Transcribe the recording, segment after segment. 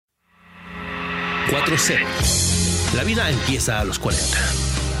4-0. La vida empieza a los 40.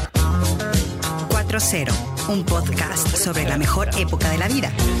 4-0, un podcast sobre la mejor época de la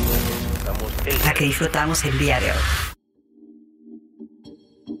vida, la que disfrutamos el día de hoy.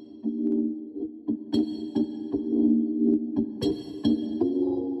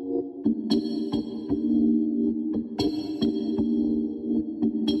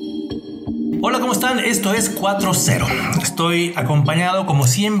 Hola, ¿cómo están? Esto es 4-0. Estoy acompañado, como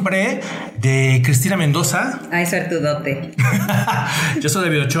siempre, de Cristina Mendoza. Ay, suertudote. Yo soy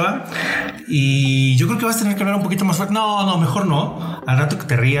David Ochoa y yo creo que vas a tener que hablar un poquito más fuerte. No, mejor no. Al rato que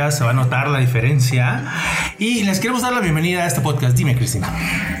te rías se va a notar la diferencia. Y les queremos dar la bienvenida a este podcast. Dime, Cristina.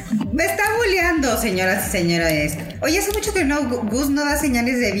 Me está bulleando, señoras y señores. Oye, hace mucho que Gus no da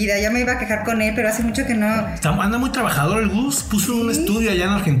señales de vida. Ya me iba a quejar con él, pero hace mucho que no. Anda muy trabajador el Gus. Puso un estudio allá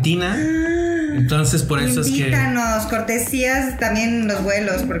en Argentina. Entonces, por eso Invítanos, es que... cortesías también los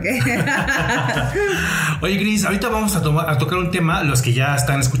vuelos, porque... Oye, Cris, ahorita vamos a tocar un tema. Los que ya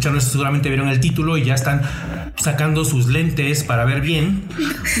están escuchando esto seguramente vieron el título y ya están sacando sus lentes para ver bien.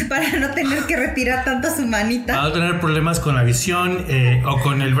 Para no tener que retirar tanto su manita. Para no tener problemas con la visión o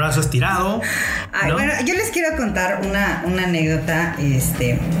con el brazo estirado. Ay, ¿no? Bueno, yo les quiero contar una anécdota,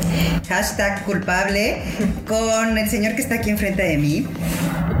 hashtag culpable, con el señor que está aquí enfrente de mí.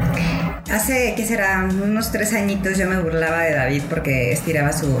 Hace, ¿qué será? Unos 3 añitos yo me burlaba de David porque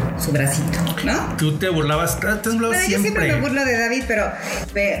estiraba su bracito, ¿no? Tú te burlabas, te has burlado siempre. Yo siempre me burlo de David, pero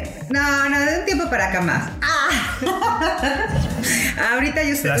no, de un tiempo para acá más. Ahorita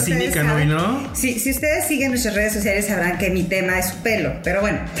yo sé. La cínica no vino. Sí, si ustedes siguen nuestras redes sociales sabrán que mi tema es su pelo, pero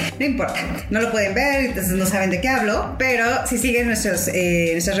bueno, no importa. No lo pueden ver, entonces no saben de qué hablo, pero si siguen nuestras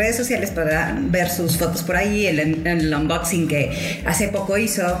redes sociales podrán ver sus fotos por ahí, el unboxing que hace poco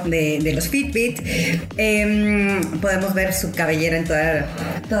hizo de los Fitbit. Podemos ver su cabellera en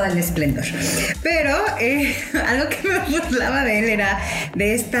todo el esplendor. Pero algo que me burlaba de él era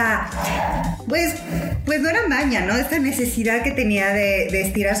de esta, pues no era maña, ¿no? Esta necesidad que tenía de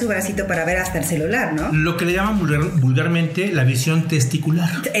estirar su bracito para ver hasta el celular, ¿no? Lo que le llaman vulgarmente la visión testicular.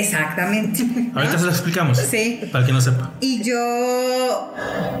 Exactamente, ¿no? Ahorita se lo explicamos. Sí. Para el que no sepa. Y yo,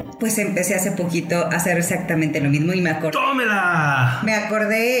 pues empecé hace poquito a hacer exactamente lo mismo y me acordé. ¡Tómela! Me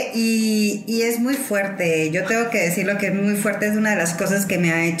acordé y es muy fuerte. Yo tengo que decirlo que es muy fuerte. Es una de las cosas que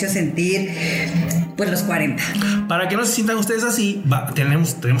me ha hecho sentir, pues, los 40. Para que no se sientan ustedes así,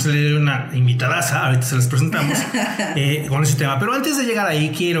 tenemos una invitadaza, ahorita se les presentamos con ese tema. Pero antes de llegar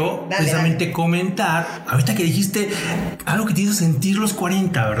ahí, quiero precisamente comentar, ahorita que dijiste algo que te hizo sentir los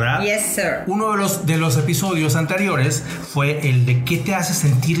 40, ¿verdad? Yes, sir. Uno de los episodios anteriores fue el de ¿qué te hace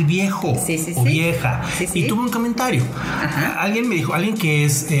sentir viejo o vieja? Sí. Y tuve un comentario. Ajá. Alguien me dijo, alguien que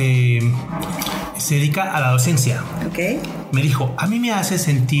se dedica a la docencia. Ok. Me dijo, a mí me hace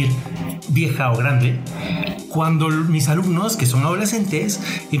sentir vieja o grande cuando mis alumnos, que son adolescentes,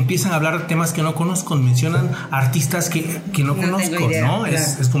 empiezan a hablar de temas que no conozco, mencionan artistas que no conozco, idea, ¿no? Claro.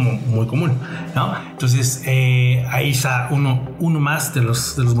 Es como muy común, ¿no? Entonces, ahí está uno más de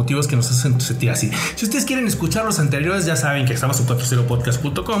los motivos que nos hacen sentir así. Si ustedes quieren escuchar los anteriores, ya saben que estamos en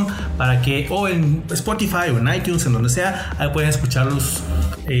 40podcast.com para que, o en Spotify o en iTunes, en donde sea, ahí pueden escuchar los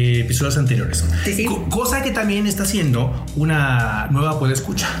episodios anteriores. Sí. Cosa que también está haciendo una nueva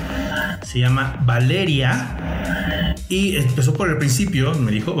podescucha. Se llama Valeria y empezó por el principio,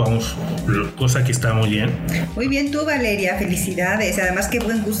 me dijo, vamos, cosa que está muy bien. Muy bien tú, Valeria, felicidades. Además, qué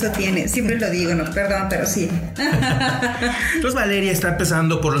buen gusto tienes. Siempre lo digo, no, perdón, pero sí. Entonces Valeria está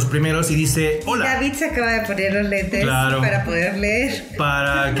empezando por los primeros y dice, hola. David se acaba de poner los lentes para poder leer.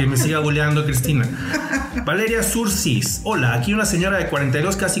 Para que me siga bulleando Cristina. Valeria Surcis, hola, aquí una señora de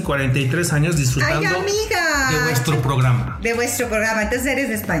 42, casi 43 años disfrutando ¡ay, amiga! de vuestro programa. De vuestro programa, entonces eres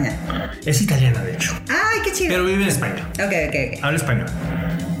de España. Es italiana, de hecho. ¡Ay, qué chido! Pero vive en España. Ok. Habla español.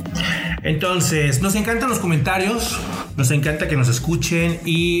 Entonces, nos encantan los comentarios, nos encanta que nos escuchen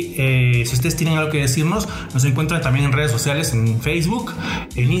y si ustedes tienen algo que decirnos, nos encuentran también en redes sociales, en Facebook,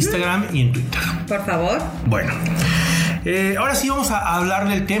 en Instagram y en Twitter. Por favor. Bueno, ahora sí vamos a hablar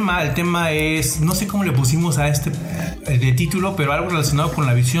del tema. El tema es, no sé cómo le pusimos a este de título, pero algo relacionado con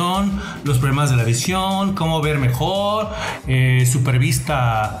la visión, los problemas de la visión, cómo ver mejor,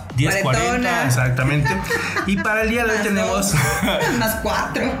 Supervista 1040, exactamente. Y para el día de hoy tenemos más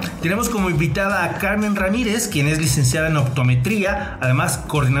 4. Tenemos como invitada a Carmen Ramírez, quien es licenciada en optometría, además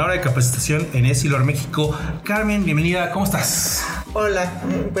coordinadora de capacitación en Essilor México. Carmen, bienvenida, ¿cómo estás? Hola,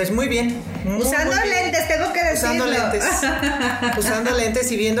 pues muy bien. Usando muy bien. lentes, tengo que decirlo. Usando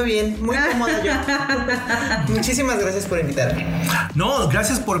lentes y viendo bien. Muy cómoda yo. Muchísimas gracias por invitarme. No,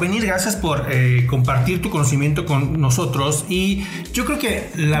 gracias por venir, gracias por compartir tu conocimiento con nosotros. Y yo creo que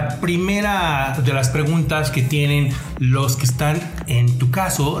la primera de las preguntas que tienen los que están, en tu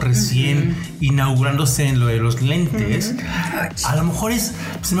caso, recién inaugurándose en lo de los lentes, a lo mejor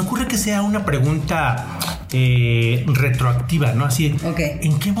se me ocurre que sea una pregunta retroactiva, ¿no? Así,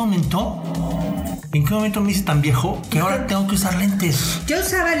 ¿en qué momento me hice tan viejo que ahora tengo que usar lentes? Yo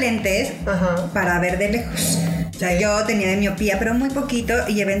usaba lentes para ver de lejos. O sea, yo tenía miopía, pero muy poquito,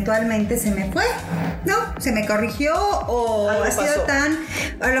 y eventualmente se me fue, ¿no? Se me corrigió, o algo ha sido pasó.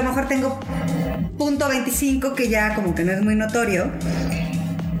 a lo mejor tengo .25, que ya como que no es muy notorio.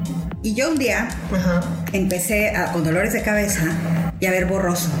 Y yo un día empecé con dolores de cabeza y a ver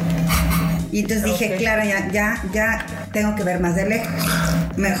borroso. Y entonces dije, claro, ya tengo que ver más de lejos.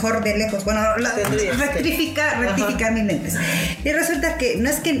 Mejor de lejos. Bueno, rectificar mis lentes. Y resulta que no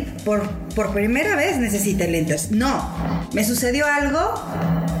es que por primera vez necesite lentes. No. Me sucedió algo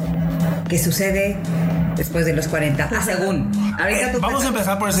que sucede después de los 40. Según. Ahorita vamos a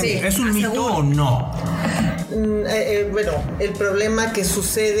empezar por ese. Sí, ¿Es un mito o no? Bueno, el problema que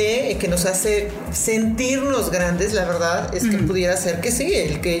sucede, que nos hace sentirnos grandes, la verdad, es que pudiera ser que sí,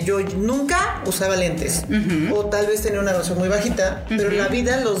 el que yo nunca usaba lentes, o tal vez tenía una visión muy bajita, pero en la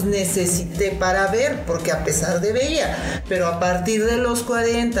vida los necesité para ver, porque a pesar de veía, pero a partir de los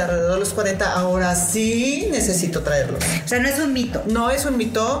 40, alrededor de los 40, ahora sí necesito traerlos. O sea, no es un mito. No es un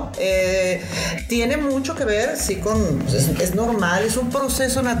mito, tiene mucho que ver, sí, es normal, es un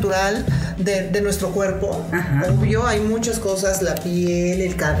proceso natural de nuestro cuerpo. Obvio, hay muchas cosas, la piel,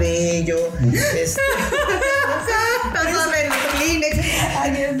 el cabello,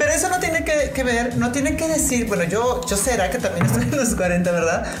 pero eso no tiene que ver, no tiene que decir, bueno, yo será que también estoy en los 40,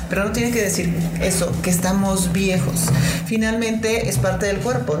 ¿verdad? Pero no tiene que decir eso, que estamos viejos. Finalmente es parte del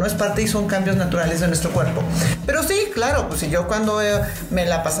cuerpo, no es parte y son cambios naturales de nuestro cuerpo. Pero sí, claro, pues si yo cuando me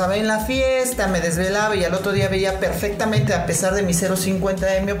la pasaba en la fiesta, me desvelaba y al otro día veía perfectamente a pesar de mi 0.50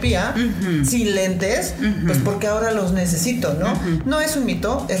 de miopía, sin lentes, pues porque ahora los necesito, ¿no? No es un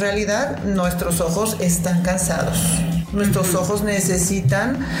mito, es realidad. Nuestros ojos están cansados. Nuestros ojos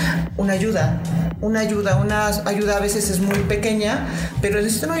necesitan una ayuda a veces es muy pequeña, pero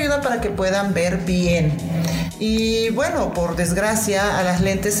necesitan una ayuda para que puedan ver bien. Y bueno, por desgracia, a las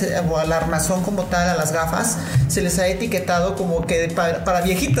lentes o al armazón como tal, a las gafas, se les ha etiquetado como que para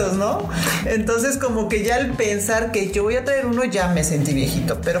viejitos, ¿no? Entonces como que ya al pensar que yo voy a traer uno ya me sentí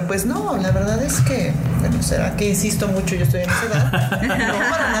viejito, pero pues no, la verdad es que, bueno, será que insisto mucho, yo estoy en esa edad. No,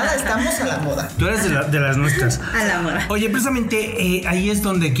 para nada, estamos a la moda. Tú eres de las nuestras. A la moda. Oye, precisamente ahí es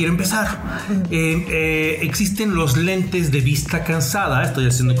donde quiero empezar. Existen los lentes de vista cansada, estoy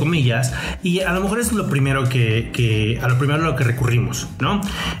haciendo comillas, y a lo mejor es lo primero a lo que recurrimos, ¿no?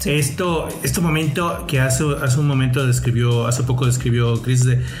 Sí. Este momento que hace poco describió Chris,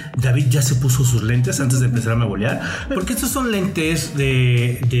 de David ya se puso sus lentes antes de empezar a magolear, porque estos son lentes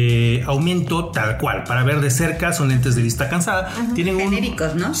de aumento tal cual, para ver de cerca, son lentes de vista cansada. Tienen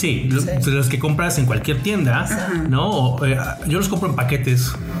genéricos, ¿no? Sí, los que compras en cualquier tienda, ¿no? Yo los compro en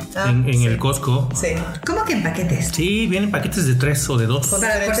paquetes en el Costco. Sí. ¿Cómo que en paquetes? Sí, vienen paquetes de 3 o de 2. Con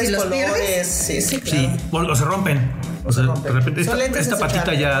 ¿Para por si los colores. pierdes? Sí, claro. Sí, o se rompen. O sea, de repente esta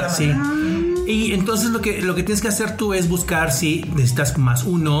patita ya, sí. Y entonces lo que tienes que hacer tú es buscar si necesitas más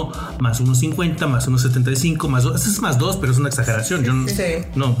 1, más 1.50, más 1.75, más 2. Eso es más 2, pero es una exageración. Yo no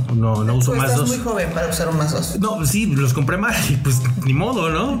uso más 2. Estás muy joven para usar un más 2. No, sí, los compré mal y pues ni modo,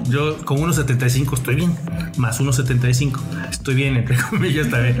 ¿no? Yo con 1.75 estoy bien. Más 1.75 estoy bien, entre comillas,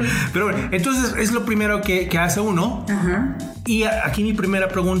 está bien. Pero bueno, entonces es lo primero que hace uno. Y aquí mi primera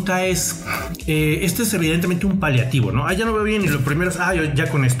pregunta es, este es evidentemente un paliativo, ¿no? Ya no veo bien y lo primero es, yo ya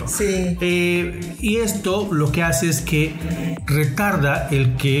con esto. Sí. Y esto lo que hace es que retarda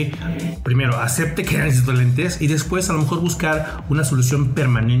el que primero acepte que necesito lentes y después a lo mejor buscar una solución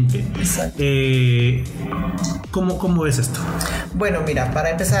permanente. Exacto. ¿Cómo ves esto? Bueno, mira,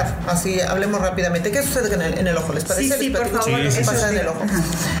 para empezar, así hablemos rápidamente. ¿Qué sucede en el ojo? ¿Les parece? Sí, por favor. ¿Qué pasa en el ojo?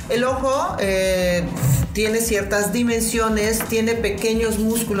 El ojo tiene ciertas dimensiones, tiene pequeños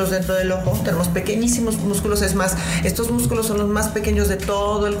músculos dentro del ojo. Tenemos pequeñísimos músculos. Es más, estos músculos son los más pequeños de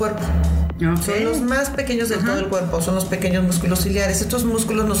todo el cuerpo. Okay. Son los más pequeños de todo el cuerpo, son los pequeños músculos ciliares. Estos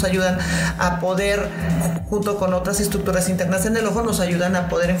músculos nos ayudan a poder, junto con otras estructuras internas en el ojo, nos ayudan a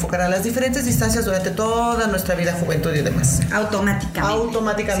poder enfocar a las diferentes distancias durante toda nuestra vida, juventud y demás.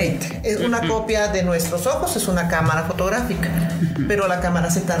 Automáticamente. Sí. Es una copia de nuestros ojos, es una cámara fotográfica, pero la cámara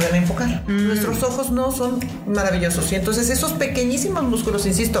se tarda en enfocar. Nuestros ojos no son maravillosos, y entonces esos pequeñísimos músculos,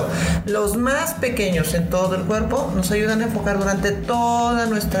 insisto, los más pequeños en todo el cuerpo, nos ayudan a enfocar durante toda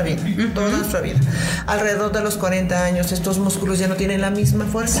nuestra vida. Alrededor de los 40 años estos músculos ya no tienen la misma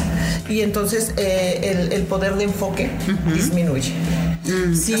fuerza, y entonces el poder de enfoque disminuye.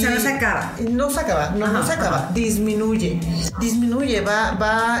 Sí. O sea, no se acaba. No se acaba, disminuye, va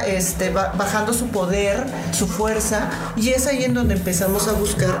bajando su poder, su fuerza, y es ahí en donde empezamos a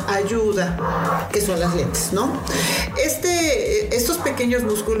buscar ayuda, que son las lentes, ¿no? Estos pequeños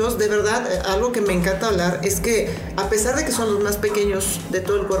músculos, de verdad, algo que me encanta hablar es que, a pesar de que son los más pequeños de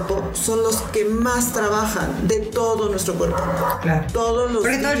todo el cuerpo, son los que más trabajan de todo nuestro cuerpo. Claro.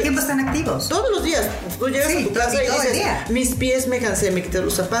 Porque todo el tiempo están activos. Todos los días. Tú llegas a tu casa y dices, mis pies me cansé, me quité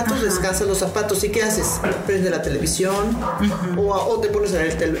los zapatos, descansas los zapatos. ¿Y qué haces? Prendes la televisión, o te pones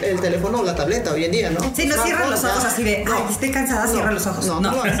el teléfono o la tableta hoy en día, ¿no? Sí, no cierras los ojos así de, estoy cansada, cierra los ojos.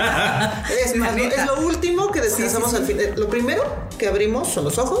 No. Es lo último que descansamos al final. Lo primero que abrimos son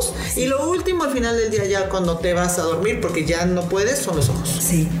los ojos, y lo último al final del día, ya cuando te vas a dormir porque ya no puedes, son los ojos.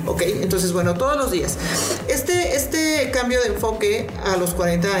 Sí. Ok, entonces bueno, todos los días. Este cambio de enfoque a los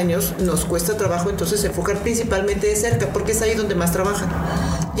 40 años nos cuesta trabajo entonces enfocar principalmente de cerca, porque es ahí donde más trabajan.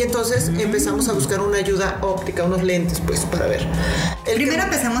 Y entonces empezamos a buscar una ayuda óptica, unos lentes, pues, para ver. Primero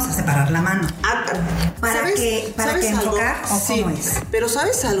empezamos a separar la mano. ¿Para que enfocar? Sí, ¿cómo es? Pero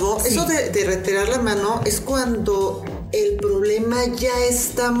 ¿sabes algo? Sí. Eso de retirar la mano es cuando el problema ya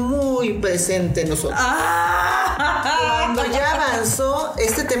está muy presente en nosotros. Cuando ya avanzó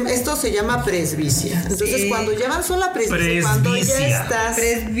esto se llama presbicia. Entonces, cuando ya avanzó la presbicia, cuando ya estás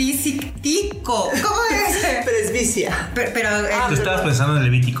presbicitico. ¿Cómo es? Presbicia. Pero tú estabas pensando en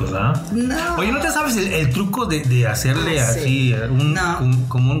Levíticos, ¿verdad? No. Oye, ¿no te sabes el truco de hacerle así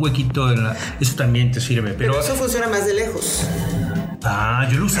como un huequito en la... Eso también te sirve, pero eso funciona más de lejos.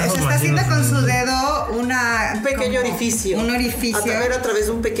 Yo lo usaba. Se está haciendo con su dedo un pequeño orificio. Un orificio. A través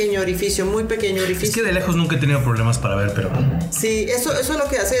de un pequeño orificio, muy pequeño orificio. Es que de lejos nunca he tenido problemas para ver, pero... Sí, eso lo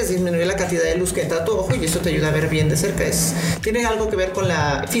que hace es disminuir la cantidad de luz que entra a tu ojo, y eso te ayuda a ver bien de cerca. Tiene algo que ver con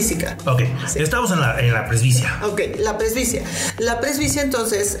la física. Ok, sí. Estamos en la presbicia. Ok, la presbicia. La presbicia,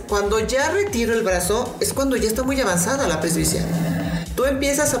 entonces, cuando ya retiro el brazo, es cuando ya está muy avanzada la presbicia. Tú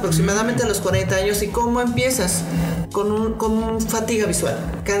empiezas aproximadamente a los 40 años, ¿y cómo empiezas? Con fatiga visual,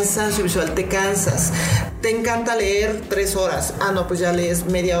 cansancio visual, te cansas, te encanta leer 3 horas, pues ya lees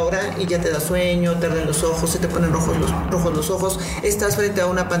media hora y ya te da sueño, te arden los ojos, se te ponen rojos los ojos, estás frente a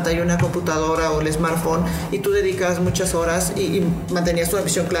una pantalla, una computadora o el smartphone, y tú dedicas muchas horas y mantenías una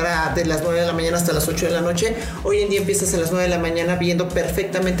visión clara de las 9 de la mañana hasta las 8 de la noche. Hoy en día empiezas a las 9 de la mañana viendo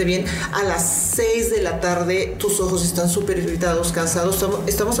perfectamente bien, a las 6 de la tarde tus ojos están súper irritados, cansados.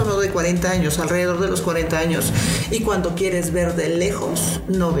 Estamos hablando de 40 años, alrededor de los 40 años, y cuando quieres ver de lejos,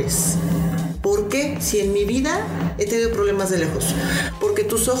 no ves. ¿Por qué? Si en mi vida he tenido problemas de lejos, porque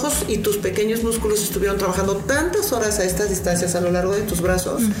tus ojos y tus pequeños músculos estuvieron trabajando tantas horas a estas distancias a lo largo de tus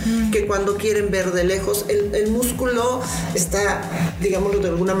brazos, que cuando quieren ver de lejos, el músculo está, digámoslo de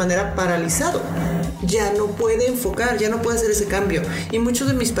alguna manera, paralizado. Ya no puede enfocar, ya no puede hacer ese cambio. Y muchos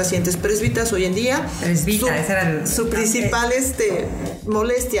de mis pacientes presbitas hoy en día, su principal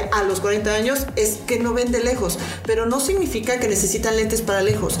molestia a los 40 años es que no ven de lejos, pero no significa que necesitan lentes para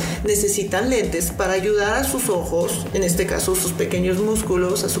lejos, necesitan lentes para ayudar a sus ojos, en este caso sus pequeños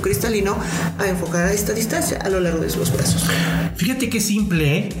músculos, a su cristalino, a enfocar a esta distancia a lo largo de sus brazos. Fíjate qué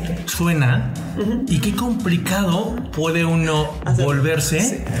simple suena y qué complicado puede uno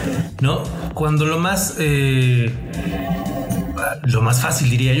volverse, ¿no? Cuando lo más fácil,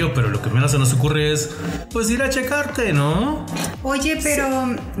 diría yo, pero lo que menos se nos ocurre es pues ir a checarte, ¿no? Oye,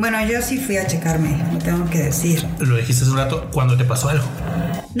 pero bueno, yo sí fui a checarme, me tengo que decir. Lo dijiste hace un rato, cuando te pasó algo.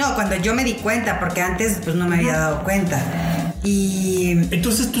 No, cuando yo me di cuenta, porque antes pues no me había dado cuenta. Y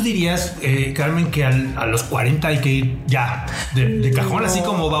entonces tú dirías, Carmen, que a los 40 hay que ir ya, de cajón, así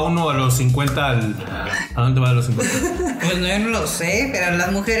como va uno a los 50 ¿a dónde va a los 50? Pues no, yo no lo sé, pero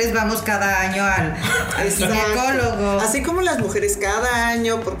las mujeres vamos cada año al ginecólogo. Así como las mujeres cada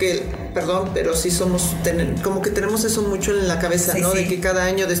año, porque perdón, pero sí como que tenemos eso mucho en la cabeza, Sí, ¿no? sí. De que cada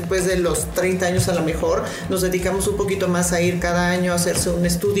año, después de los 30 años a lo mejor, nos dedicamos un poquito más a ir cada año a hacerse un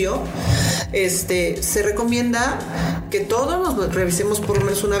estudio. Se recomienda que todos nos revisemos por lo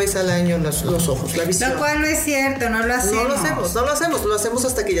menos una vez al año los ojos, la visión. Lo cual no es cierto, no lo hacemos. Lo hacemos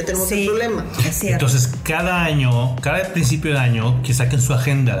hasta que ya tenemos el problema. Es cierto. Entonces, cada año, cada principio de año, que saquen su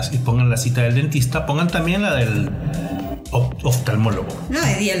agenda y pongan la cita del dentista, pongan también la del oftalmólogo. No,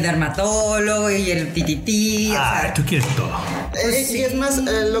 y el dermatólogo y el titití. Tú quieres todo. Pues Y es más,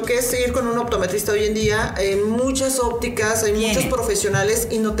 lo que es ir con un optometrista hoy en día, en muchas ópticas, hay muchos profesionales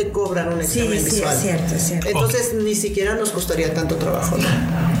y no te cobran un examen visual. Sí, es cierto. Entonces, ni siquiera nos costaría tanto trabajo, ¿no?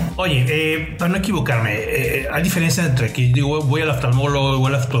 Oye, para no equivocarme, hay diferencia entre que digo voy al oftalmólogo,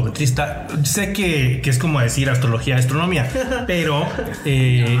 voy al optometrista. Sé que es como decir astrología, astronomía, pero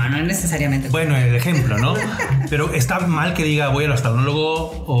No necesariamente. bueno, el ejemplo, ¿no? Pero está mal que diga voy al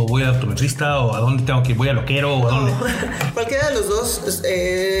oftalmólogo o voy al optometrista o a dónde tengo que ir, voy al loquero o a dónde. Cualquiera de los dos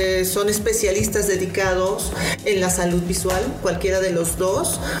son especialistas dedicados en la salud visual. Cualquiera de los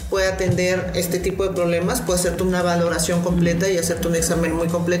dos puede atender este tipo de problemas, puede hacerte una valoración completa y hacerte un examen muy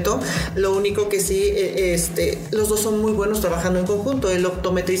completo. Lo único que sí, los dos son muy buenos trabajando en conjunto. El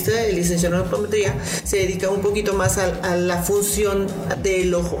optometrista, el licenciado en optometría, se dedica un poquito más a la función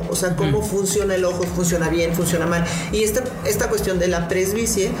del ojo, o sea, cómo funciona el ojo, funciona bien, funciona mal. Y esta cuestión de la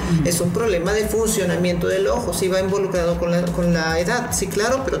presbicie es un problema de funcionamiento del ojo. Sí va involucrado con la edad, sí,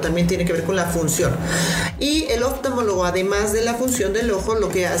 claro, pero también tiene que ver con la función. Y el oftalmólogo, además de la función del ojo, lo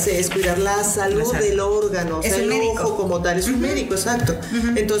que hace es cuidar la salud del órgano, o sea, el ojo como tal, es un médico, exacto.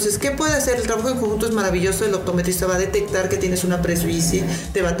 Entonces, ¿qué puede hacer? El trabajo en conjunto es maravilloso. El optometrista va a detectar que tienes una presbicie,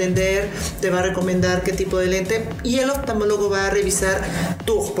 te va a atender, te va a recomendar qué tipo de lente, y el oftalmólogo va a revisar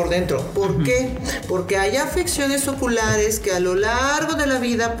tu ojo por dentro. ¿Por qué? Porque hay afecciones oculares que a lo largo de la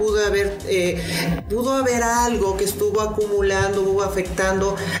vida pudo haber algo que estuvo acumulando, estuvo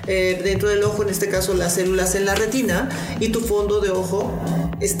afectando dentro del ojo, en este caso las células en la retina, y tu fondo de ojo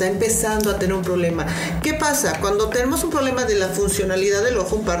está empezando a tener un problema. ¿Qué pasa? Cuando tenemos un problema de la funcionalidad del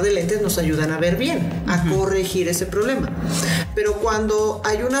ojo, un par de lentes nos ayudan a ver bien, a corregir ese problema. Pero cuando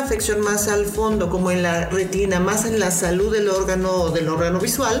hay una afección más al fondo, como en la retina, más en la salud del órgano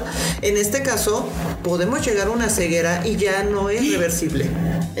visual, en este caso podemos llegar a una ceguera y ya no es reversible.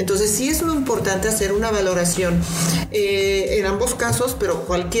 Entonces sí es muy importante hacer una valoración en ambos casos, pero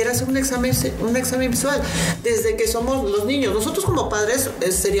cualquiera hace un examen visual. Desde que somos los niños, nosotros como padres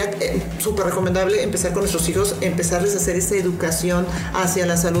sería súper recomendable empezar con nuestros hijos, empezarles a hacer esa educación hacia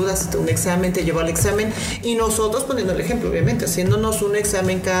la salud, hasta un examen, te lleva al examen, y nosotros poniendo el ejemplo, obviamente, haciéndonos un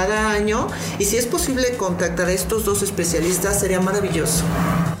examen cada año, y si es posible contactar a estos dos especialistas, sería maravilloso.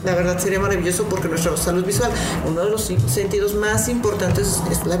 La verdad sería maravilloso, porque nuestra salud visual, uno de los sentidos más importantes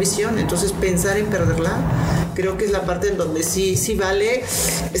es la visión. Entonces pensar en perderla, creo que es la parte en donde sí vale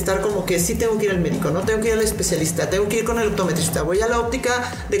estar como que sí tengo que ir al médico, no tengo que ir al especialista, tengo que ir con el optometrista, voy a la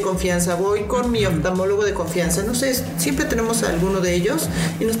óptica de confianza, voy con mi oftalmólogo de confianza, no sé, siempre tenemos a alguno de ellos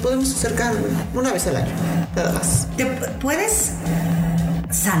y nos podemos acercar una vez al año, nada más. ¿Te puedes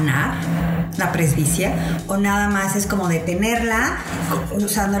sanar la presbicia o nada más es como detenerla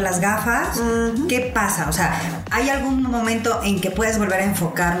usando las gafas? ¿Qué pasa? O sea, ¿hay algún momento en que puedes volver a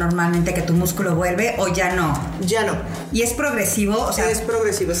enfocar normalmente, que tu músculo vuelve, o ya no? Ya no. ¿Y es progresivo? O sea, es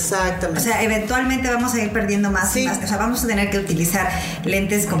progresivo, exactamente. O sea, eventualmente vamos a ir perdiendo más y más. O sea, vamos a tener que utilizar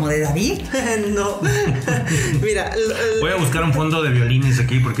lentes como de David. No. Mira, voy a buscar un fondo de violines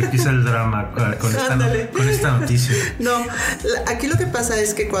aquí porque empieza el drama con esta noticia. No, aquí lo que pasa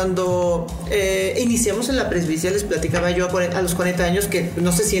es que cuando iniciamos en la presbicia, les platicaba yo a los 40 años que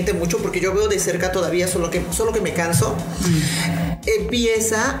no se siente mucho porque yo veo de cerca todavía, solo que me canso.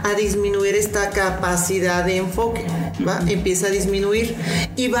 Empieza a disminuir esta capacidad de enfoque, ¿va? Empieza a disminuir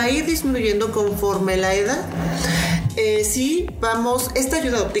y va a ir disminuyendo conforme la edad. Sí, vamos, esta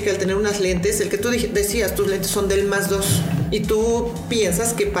ayuda óptica al tener unas lentes, el que tú decías, tus lentes son del +2 y tú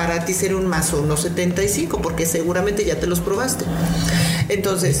piensas que para ti sería un +1.75 porque seguramente ya te los probaste.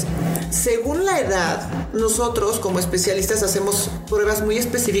 Entonces, según la edad, nosotros como especialistas hacemos pruebas muy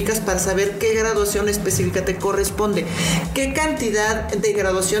específicas para saber qué graduación específica te corresponde, qué cantidad de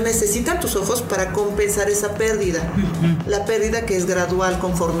graduación necesitan tus ojos para compensar esa pérdida. La pérdida que es gradual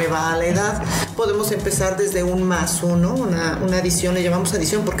conforme va a la edad. Podemos empezar desde un +1, una adición, le llamamos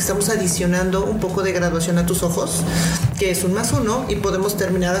adición porque estamos adicionando un poco de graduación a tus ojos, que es un +1, y podemos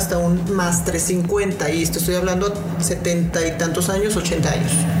terminar hasta un +350, y estoy hablando 70 y tantos años, 80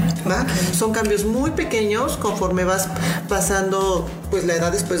 años. ¿Va? Son cambios muy pequeños conforme vas pasando pues la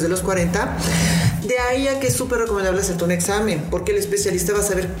edad después de los 40. De ahí a que es súper recomendable hacerte un examen, porque el especialista va a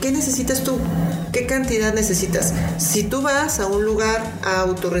saber qué necesitas tú, qué cantidad necesitas. Si tú vas a un lugar a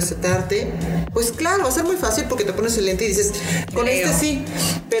autorrecetarte, pues claro, va a ser muy fácil porque te pones el lente y dices, con este sí,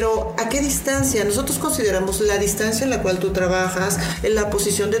 pero ¿a qué distancia? Nosotros consideramos la distancia en la cual tú trabajas, en la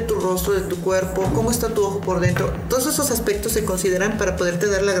posición de tu rostro, de tu cuerpo, cómo está tu ojo por dentro. Todos esos aspectos se consideran para poderte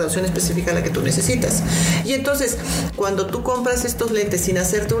dar la graduación específica a la que tú necesitas. Y entonces, cuando tú compras estos lentes sin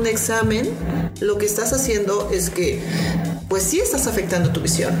hacerte un examen, lo que estás haciendo es que pues sí estás afectando tu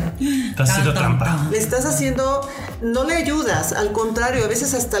visión. Estás haciendo trampa. Le estás haciendo, no le ayudas, al contrario, a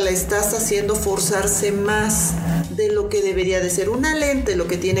veces hasta le estás haciendo forzarse más de lo que debería de ser. Una lente lo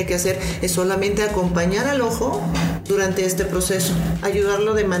que tiene que hacer es solamente acompañar al ojo durante este proceso,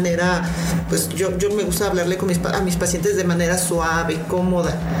 ayudarlo de manera, pues yo me gusta hablarle a mis pacientes de manera suave,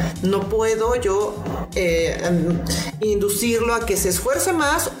 cómoda. No puedo yo inducirlo a que se esfuerce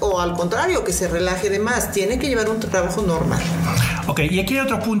más o al contrario, que se relaje de más. Tiene que llevar un trabajo normal. Ok, y aquí hay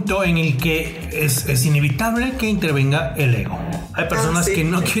otro punto en el que es inevitable que intervenga el ego. Hay personas que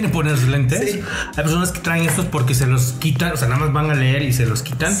no quieren ponerse lentes. Sí. Hay personas que traen estos porque se los quitan, o sea, nada más van a leer y se los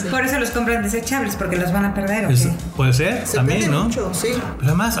quitan. Sí. Por eso los compran desechables, porque los van a perder. Puede ser, se también, ¿no? Mucho, sí. Pero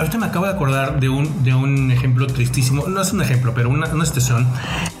además, ahorita me acabo de acordar de un ejemplo tristísimo. No es un ejemplo, pero una situación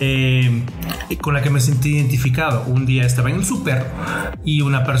con la que me sentí identificado. Un día estaba en el súper y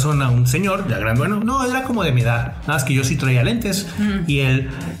una persona, un señor, ya grande, bueno, no, era como de mi edad. Nada más que yo sí traía lentes y él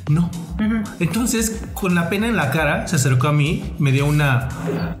no. Entonces, con la pena en la cara, se acercó a mí, me dio una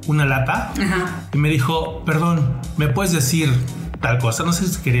lata y me dijo, perdón, ¿me puedes decir tal cosa? No sé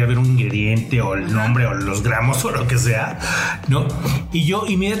si quería ver un ingrediente o el nombre o los gramos o lo que sea, ¿no? Y yo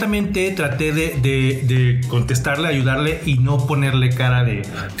inmediatamente traté de contestarle, ayudarle y no ponerle cara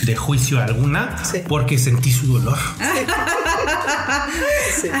de juicio alguna, porque sentí su dolor.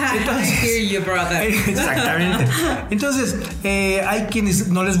 Sí. Entonces, I hear you, brother. Exactamente. Entonces, hay quienes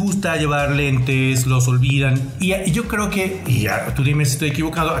no les gusta llevar lentes, los olvidan. Y yo creo que, y tú dime si estoy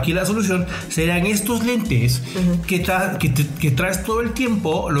equivocado, aquí la solución serían estos lentes que traes todo el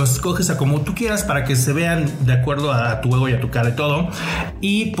tiempo, los escoges a como tú quieras para que se vean de acuerdo a tu ego y a tu cara y todo.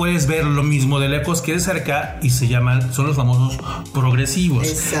 Y puedes ver lo mismo de lejos que de cerca y son los famosos progresivos.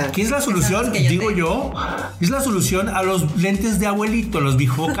 Exacto. ¿Qué es la solución? Es la solución a los lentes de abuelito, los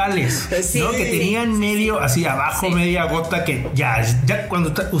bifocales, ¿no? Que tenían medio así abajo, media gota, que ya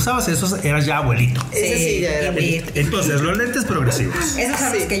cuando usabas esos eras ya abuelito. Ese sí ya era abuelito. Entonces, los lentes progresivos. Esos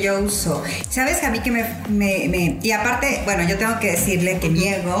son los que yo uso. ¿Sabes? A mí que me y aparte, bueno, yo tengo que decirle que mi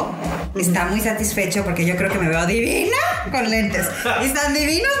ego está muy satisfecho porque yo creo que me veo divina con lentes. Están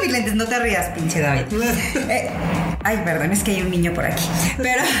divinos mis lentes, no te rías, pinche David. Ay, perdón, es que hay un niño por aquí.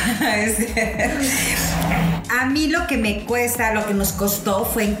 Pero a mí lo que me cuesta, lo que nos costó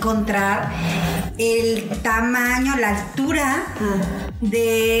fue encontrar el tamaño, la altura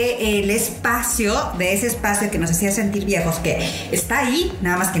de ese espacio que nos hacía sentir viejos, que está ahí,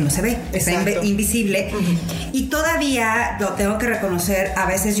 nada más que no se ve, está invisible. Y todavía lo tengo que reconocer, a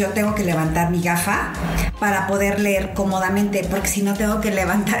veces yo tengo que levantar mi gafa para poder leer cómodamente, porque si no tengo que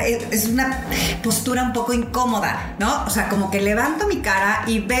levantar, es una postura un poco incómoda, ¿no? O sea, como que levanto mi cara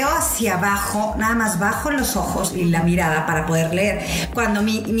y veo hacia abajo, nada más bajo los ojos y la mirada para poder leer, cuando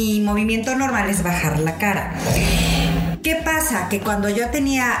mi movimiento normal es bajar la cara. ¿Qué pasa? Que cuando yo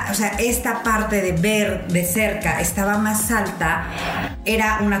tenía, o sea, esta parte de ver de cerca estaba más alta,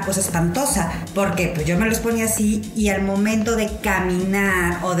 era una cosa espantosa, porque pues yo me los ponía así y al momento de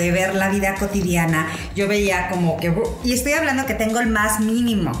caminar o de ver la vida cotidiana, yo veía como que, y estoy hablando que tengo el más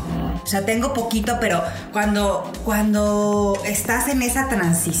mínimo, o sea, tengo poquito, pero cuando estás en esa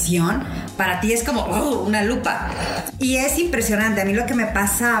transición, para ti es como una lupa. Y es impresionante. A mí lo que me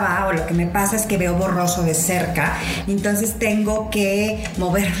pasaba o lo que me pasa es que veo borroso de cerca. Entonces tengo que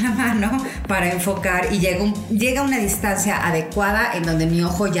mover la mano para enfocar y llega a una distancia adecuada en donde mi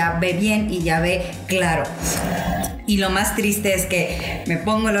ojo ya ve bien y ya ve claro. Y lo más triste es que me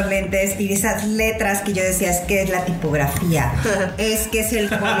pongo los lentes y esas letras que yo decía, es que es la tipografía, es que es el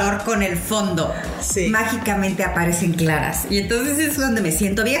color con el fondo, mágicamente aparecen claras. Y entonces es donde me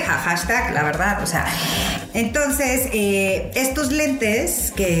siento vieja, hashtag, la verdad, o sea. Entonces, estos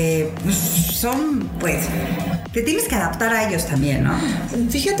lentes que son, pues, te tienes que adaptar a ellos también, ¿no?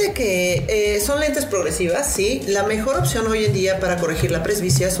 Fíjate que son lentes progresivas, sí. La mejor opción hoy en día para corregir la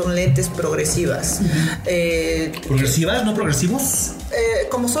presbicia son lentes progresivas. ¿Progresivas, no progresivos?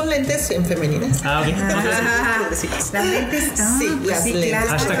 Como son lentes en femeninas. Ah, ok. Las lentes. Sí, las lentes. Claro.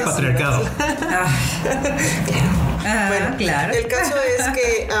 Hashtag patriarcado. Bueno, claro. El caso es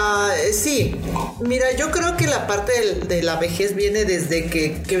que sí, mira, yo creo que la parte de la vejez viene desde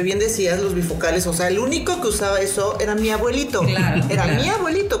que bien decías los bifocales, o sea, el único que usaba eso era mi abuelito. Claro, era claro. mi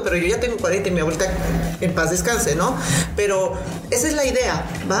abuelito, pero yo ya tengo 40 y mi abuelita en paz descanse, ¿no? Pero esa es la idea,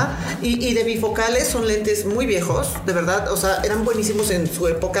 ¿va? Y de bifocales son lentes muy viejos, de verdad, o sea, eran buenísimos en su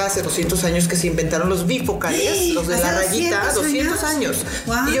época, hace 200 años que se inventaron los bifocales, los de la ¿Hace rayita, 200 años.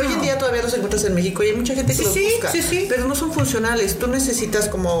 Wow. Y hoy en día todavía los encuentras en México y hay mucha gente que los busca. Sí. Pero no son funcionales. Tú necesitas,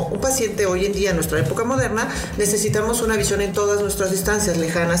 como un paciente hoy en día, en nuestra época moderna, necesitamos una visión en todas nuestras distancias,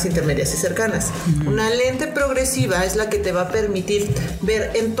 lejanas, intermedias y cercanas. Una lente progresiva es la que te va a permitir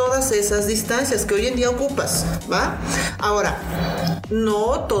ver en todas esas distancias que hoy en día ocupas, ¿va? Ahora,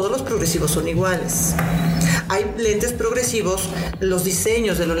 no todos los progresivos son iguales. Hay lentes progresivos, los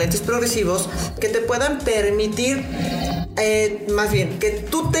diseños de los lentes progresivos que te puedan permitir, más bien, que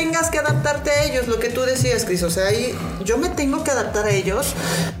tú tengas que adaptarte a ellos, lo que tú decías, Cris, o sea, ahí yo me tengo que adaptar a ellos,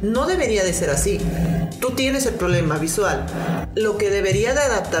 no debería de ser así. Tú tienes el problema visual. Lo que debería de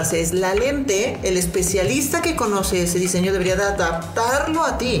adaptarse es la lente, el especialista que conoce ese diseño debería de adaptarlo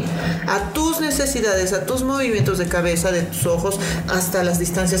a ti, a tus necesidades, a tus movimientos de cabeza, de tus ojos, hasta las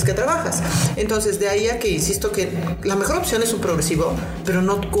distancias que trabajas. Entonces, de ahí a que insisto que la mejor opción es un progresivo, pero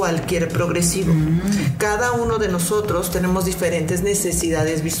no cualquier progresivo. Cada uno de nosotros tenemos diferentes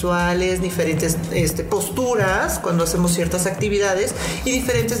necesidades visuales, diferentes posturas cuando hacemos ciertas actividades y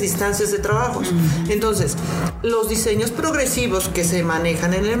diferentes distancias de trabajos. Entonces, los diseños progresivos que se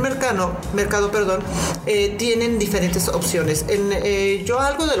manejan en el mercado, tienen diferentes opciones. Yo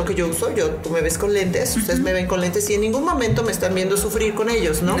algo de lo que yo uso, tú me ves con lentes, ustedes me ven con lentes y en ningún momento me están viendo sufrir con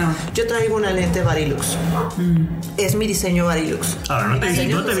ellos, ¿no? Yo traigo una lente Varilux. Es mi diseño Varilux. Ahora, no te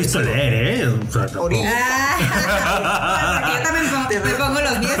he visto leer, ¿eh? O sea, tampoco. Porque yo también me pongo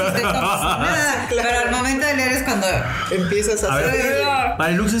los míos y estoy como nada. Claro. Pero al momento de leer es cuando Empiezas a hacer...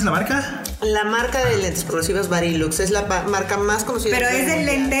 ¿Varilux es la marca? La marca de lentes progresivas Varilux es la marca más conocida. pero es del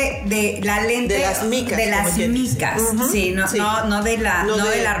lente de las micas. De las micas. Sí, no de la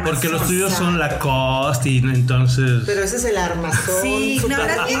armazón. Porque los tuyos son Lacoste y entonces... Pero ese es el armazón. Sí, no,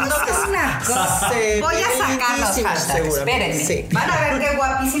 las mías son una cosa. Voy a sacar los hashtags. Espérenme. Sí. Van a ver qué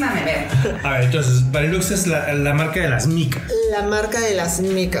guapísima me veo. A ver, entonces, Varilux es la marca de las micas. La marca de las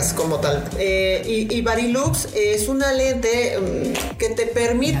micas como tal. Y Varilux es una lente que te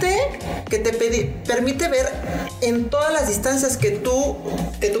permite ver en todas las distancias que tú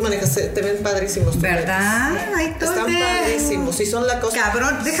manejas. Te ven padrísimos. ¿Verdad? Ay, todo están padrísimos. Y son Lacoste.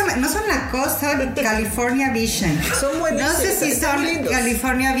 Cabrón, déjame, no son Lacoste, son California Vision. Son buenísimos. No sé si son lindos.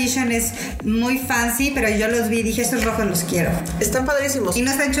 California Vision, es muy fancy, pero yo los vi y dije, estos rojos los quiero. Están padrísimos. Y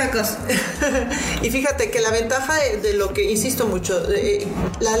no están chuecos. Y fíjate que la ventaja de lo que insisto mucho,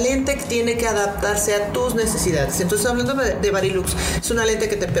 la lente tiene que adaptarse a tus necesidades. Entonces, hablando de Varilux, es una lente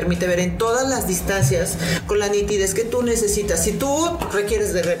que te permite ver en todas las distancias con la nitidez que tú necesitas. Si tú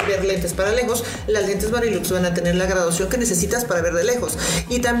requieres de ver lentes para lejos, las lentes Varilux van a tener la graduación que necesitas para ver de lejos.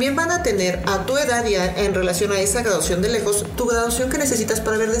 Y también van a tener a tu edad y en relación a esa graduación de lejos, tu graduación que necesitas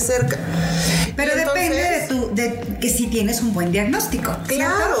para ver de cerca. Pero depende de que si tienes un buen diagnóstico.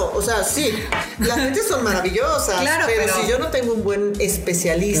 Claro, o sea, sí, las lentes son maravillosas, claro, pero si yo no tengo un buen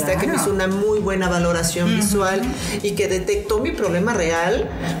especialista que me hizo una muy buena valoración visual y que detectó mi problema real,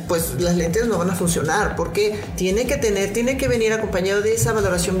 pues las lentes no van a funcionar, porque tiene que venir acompañado de esa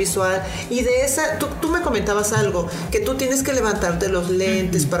valoración visual y de esa, tú me comentabas algo, que tú tienes que levantarte los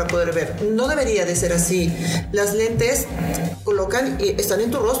lentes para poder ver. No debería de ser así. Las lentes colocan y están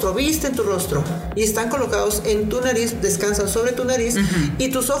en tu rostro, visten tu rostro y están colocados en tu nariz, descansan sobre tu nariz y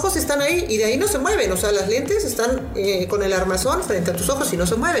tus ojos están ahí y de ahí no se mueven. O sea, las lentes están con el armazón frente a tus ojos y no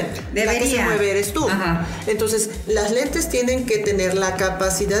se mueven. Debería. La que se mueve eres tú. Ajá. Entonces, las lentes tienen que tener la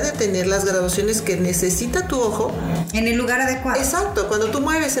capacidad de tener las graduaciones que necesita tu ojo en el lugar adecuado. Exacto, cuando tú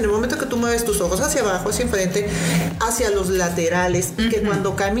mueves, en el momento que tú mueves tus ojos hacia abajo, hacia enfrente, hacia los laterales, y que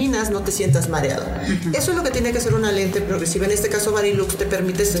cuando caminas no te sientas mareado. Eso es lo que tiene que ser una lente progresiva. En este caso, Varilux te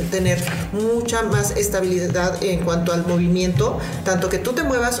permite tener mucha más estabilidad en cuanto al movimiento, tanto que tú te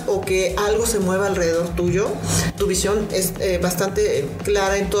muevas o que algo se mueva alrededor tuyo. Tu visión es bastante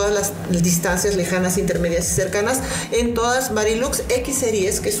clara en todas las distancias lejanas, intermedias y cercanas. En todas, Varilux X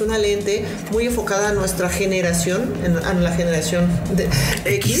Series, que es una lente muy enfocada a nuestra generación, a la generación de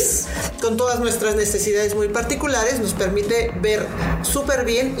X, con todas nuestras necesidades muy particulares, nos permite ver súper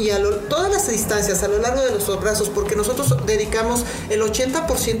bien y todas las distancias a lo largo de nuestros brazos, porque nosotros dedicamos el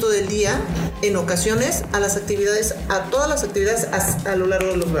 80% del día en ocasiones a todas las actividades a lo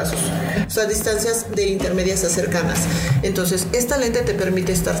largo de los brazos, o sea, distancias de intermedias a cercanas. Entonces, esta lente te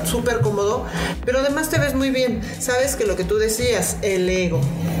permite estar súper cómodo, pero además te ves muy bien. Sabes que lo que tú decías, el ego,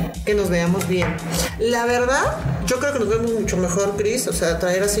 que nos veamos bien. La verdad, yo creo que nos vemos mucho mejor, Cris, o sea,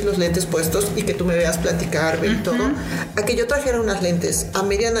 traer así los lentes puestos y que tú me veas platicar, ver y todo, a que yo trajera unas lentes a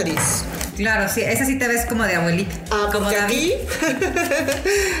media nariz. Claro, sí, esa sí te ves como de abuelita. Como aquí,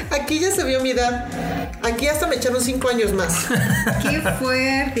 aquí ya se vio mi edad. Aquí hasta me echaron 5 años más. Qué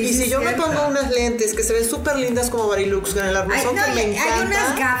fuerte. Y si yo me pongo unas lentes que se ven súper lindas como Varilux, con el armazón que me encanta. Hay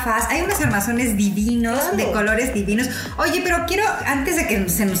unas gafas, hay unos armazones divinos, claro, de colores divinos. Oye, pero quiero, antes de que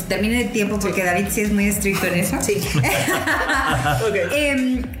se nos termine el tiempo, porque David sí es muy estricto en eso. Sí.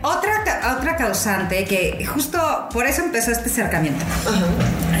 Okay. Otra causante que justo por eso empezó este acercamiento. Ajá.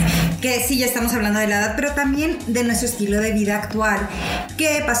 Que sí, ya estamos hablando de la edad, pero también de nuestro estilo de vida actual,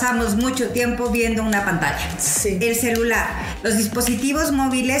 que pasamos mucho tiempo viendo una pantalla. Sí. El celular, los dispositivos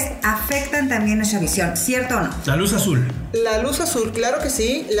móviles afectan también nuestra visión, ¿cierto o no? La luz azul. La luz azul, claro que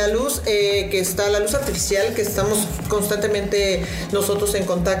sí. La luz la luz artificial, que estamos constantemente nosotros en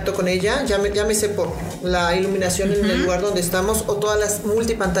contacto con ella, llámese por la iluminación en el lugar donde estamos o todas las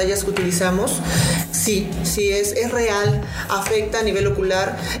multipantallas que utilizamos. Sí, es real, afecta a nivel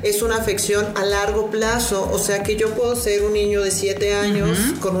ocular, es una afección a largo plazo, o sea que yo puedo ser un niño de 7 años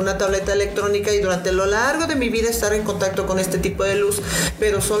con una tableta electrónica y durante lo largo de mi vida estar en contacto con este tipo de luz,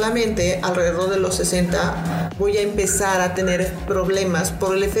 pero solamente alrededor de los 60 voy a empezar a tener problemas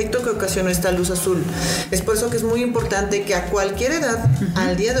por el efecto que ocasiona esta luz azul. Es por eso que es muy importante que a cualquier edad,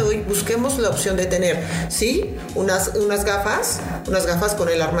 al día de hoy, busquemos la opción de tener, sí, unas gafas con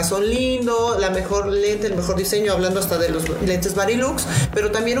el armazón lindo, la mejor lente, el mejor diseño, hablando hasta de los lentes Varilux,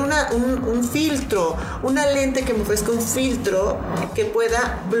 pero también un filtro, una lente que me ofrezca un filtro que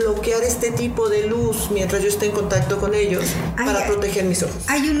pueda bloquear este tipo de luz mientras yo esté en contacto con ellos para proteger mis ojos.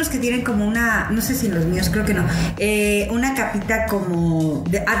 Hay unos que tienen como una, no sé si los míos, creo que no, una capita como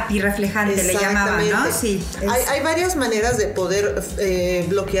de antirreflejante, le llamaban, ¿no? Sí. Hay varias maneras de poder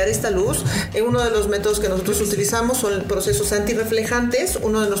bloquear esta luz. Uno de los métodos que nosotros utilizamos son procesos antirreflejantes.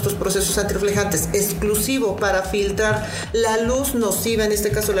 Uno de nuestros procesos antirreflejantes exclusivo para filtrar la luz nociva, en este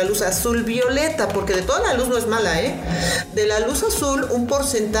caso la luz azul violeta, porque de toda la luz no es mala, de la luz azul un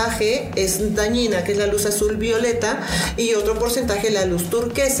porcentaje es dañina, que es la luz azul violeta, y otro porcentaje, la luz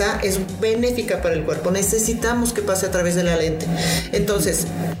turquesa, es benéfica para el cuerpo. Necesitamos que pase a través de la lente. Entonces,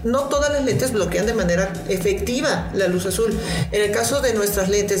 no todas las lentes bloquean de manera efectiva la luz azul. En el caso de nuestras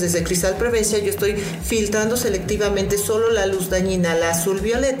lentes desde Cristal Prevencia, yo estoy filtrando selectivamente solo la luz dañina, la azul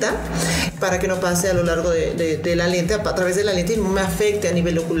violeta, para que no pase a lo largo de la lente, a través de la lente, y no me afecte a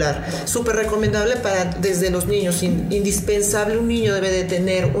nivel ocular. Súper recomendable desde los niños, indispensable. Un niño debe de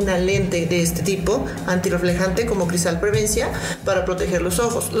tener una lente de este tipo, antirreflejante como Cristal Prevencia, para proteger los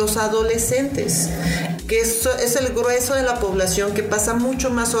ojos. Los adolescentes, que es el grueso de la población, que pasa mucho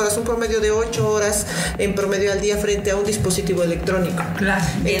más horas, un promedio de 8 horas en promedio al día frente a un dispositivo electrónico. Claro.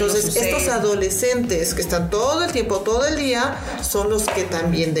 Entonces, estos adolescentes que están todo el tiempo, todo el día, son los que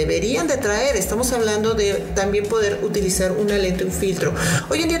también deberían de traer. Estamos hablando de también poder utilizar una lente, un filtro.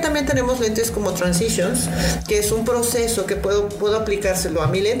 Hoy en día también tenemos lentes como Transitions, que es un proceso que puedo aplicárselo a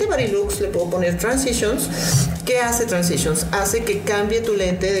mi lente Varilux, le puedo poner Transitions. ¿Qué hace Transitions? Hace que cambie tu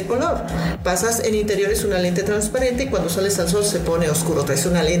lente de color. Pasas en interiores una lente transparente y cuando sales al sol se pone oscuro. Traes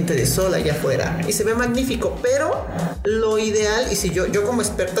una lente de sol allá afuera y se ve magnífico, pero lo ideal, y si yo como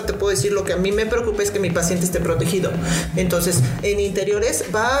experta te puedo decir, lo que a mí me preocupa es que mi paciente esté protegido. Entonces, en interiores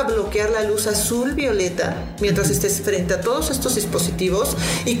va a bloquear la luz azul violeta mientras estés frente a todos estos dispositivos,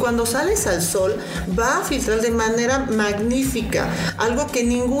 y cuando sales al sol va a filtrar de manera magnífica, algo que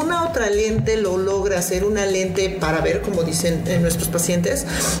ninguna otra lente lo logra hacer. Una lente para ver, como dicen nuestros pacientes,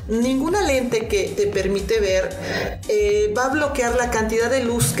 ninguna lente que te permite ver va a bloquear la cantidad de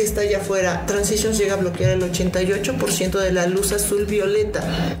luz que está allá afuera. Transitions llega a bloquear el 88% de la luz azul violeta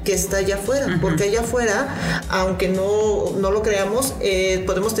que está allá afuera, porque allá afuera, aunque no lo creamos,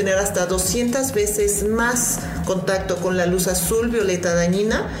 podemos tener hasta 200 veces más contacto con la luz azul violeta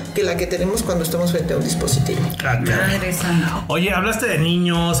dañina que la que tenemos cuando estamos frente a un dispositivo. Madre santa. Oye, hablaste de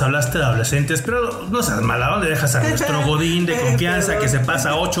niños, hablaste de adolescentes, pero no seas mala, ¿dónde dejas a nuestro godín de confianza que se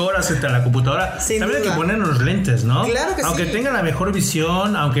pasa 8 horas frente a la computadora? Sin También duda. hay que ponernos los lentes, ¿no? Claro que aunque sí. tenga la mejor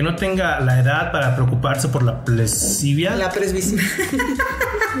visión, aunque no tenga la edad para preocuparse por la presbia, La presbicia.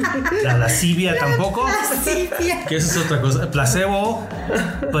 la lascivia tampoco, que eso es otra cosa, placebo,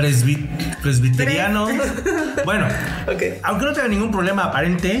 presbiteriano. Bueno, Ok. aunque no tenga ningún problema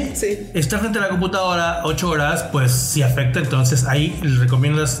aparente, Sí. estar frente a la computadora 8 horas, pues sí afecta. Entonces ahí le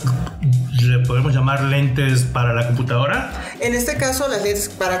recomiendas, le podemos llamar lentes para la computadora. En este caso, las lentes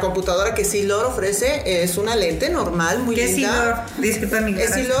para computadora que Essilor ofrece es una lente normal, muy ¿Qué es linda. Essilor? Disculpa mi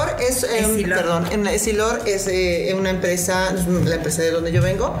ignorancia. Essilor es, Essilor. perdón, Essilor es una empresa, la empresa de donde yo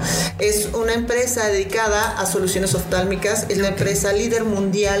vengo, es una empresa dedicada a soluciones oftálmicas, es la empresa líder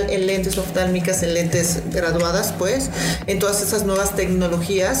mundial en lentes oftálmicas, en lentes graduadas, pues, en todas esas nuevas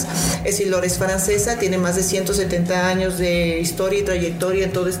tecnologías. Essilor es francesa, tiene más de 170 años de historia y trayectoria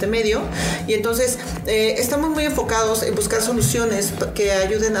en todo este medio, y entonces estamos muy enfocados en buscar soluciones que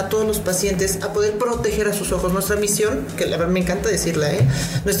ayuden a todos los pacientes a poder proteger a sus ojos. Nuestra misión, que la verdad me encanta decirla,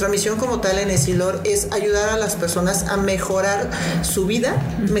 nuestra misión como tal en Essilor es ayudar a las personas a mejorar su vida,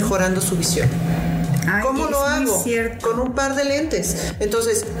 mejorando su visión. Ay, ¿Cómo lo es muy hago? cierto. Con un par de lentes.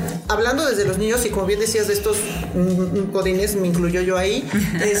 Entonces, hablando desde los niños, y como bien decías de estos godines, me incluyo yo ahí,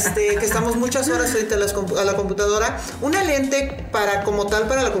 que estamos muchas horas frente a la computadora, una lente como tal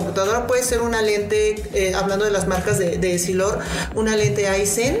para la computadora puede ser una lente, hablando de las marcas de Essilor, una lente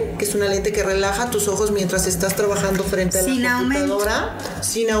Aizen, que es una lente que relaja tus ojos mientras estás trabajando frente a Sin la aumento. computadora.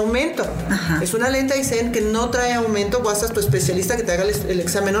 Sin aumento. Ajá. Es una lente Aizen que no trae aumento. Vas a tu especialista que te haga el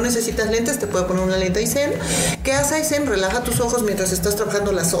examen. No necesitas lentes, te puede poner una lente Aizen. ¿Qué hace Aizen? Relaja tus ojos mientras estás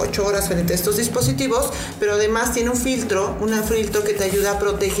trabajando las 8 horas frente a estos dispositivos, pero además tiene un filtro que te ayuda a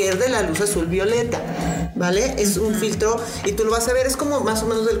proteger de la luz azul violeta. ¿Vale? Es un filtro, y tú lo vas a ver, es como más o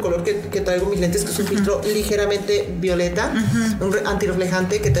menos del color que traigo mis lentes, que es un filtro ligeramente violeta, un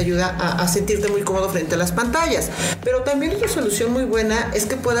antirreflejante que te ayuda a sentirte muy cómodo frente a las pantallas. Pero también otra solución muy buena es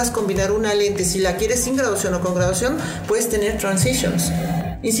que puedas combinar una lente, si la quieres sin graduación o con graduación, puedes tener transitions.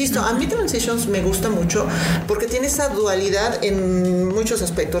 Insisto, a mí Transitions me gusta mucho porque tiene esa dualidad en muchos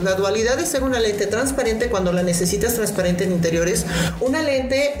aspectos. La dualidad de ser una lente transparente cuando la necesitas transparente en interiores, una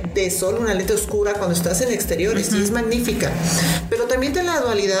lente de sol, una lente oscura cuando estás en exteriores, y es magnífica. Pero también tiene la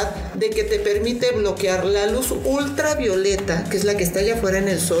dualidad de que te permite bloquear la luz ultravioleta, que es la que está allá afuera en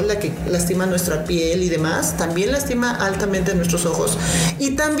el sol, la que lastima nuestra piel y demás, también lastima altamente nuestros ojos.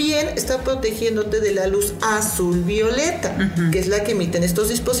 Y también está protegiéndote de la luz azul violeta, que es la que emiten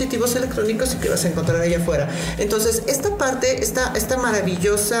estos dispositivos electrónicos y que vas a encontrar allá afuera. Entonces, esta parte, esta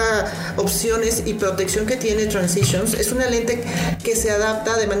maravillosa opciones y protección que tiene Transitions, es una lente que se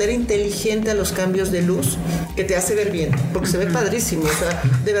adapta de manera inteligente a los cambios de luz, que te hace ver bien, porque se ve padrísimo. O sea,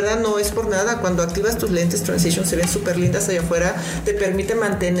 de verdad no es por nada. Cuando activas tus lentes Transitions se ven súper lindas allá afuera, te permite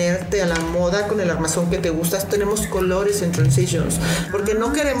mantenerte a la moda con el armazón que te gusta. Tenemos colores en Transitions, porque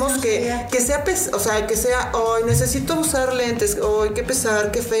no queremos que sea, o sea, que sea, hoy necesito usar lentes, hoy qué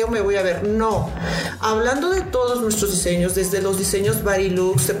pesar, qué feo me voy a ver. No. Hablando de todos nuestros diseños, desde los diseños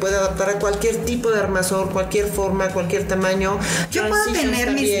Varilux, se puede adaptar a cualquier tipo de armazón, cualquier forma, cualquier tamaño. Yo puedo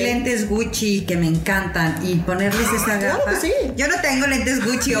tener mis lentes Gucci que me encantan y ponerles esa gafa. Claro que sí. Yo no tengo lentes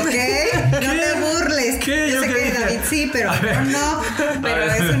Gucci, ¿ok? No te burles. ¿Qué? Yo sé ¿Yo que qué? David sí, pero no. Pero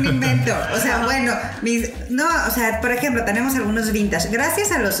es un invento. O sea, bueno, o sea, por ejemplo, tenemos algunos vintage.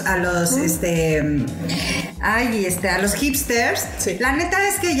 Gracias a los hipsters. Sí. La neta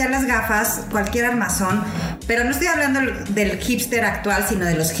es que ya las gafas, cualquier armazón, pero no estoy hablando del hipster actual, sino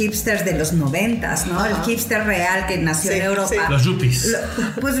de los hipsters de los 90s, ¿no? El hipster real que nació en Europa. Sí. Los yuppies.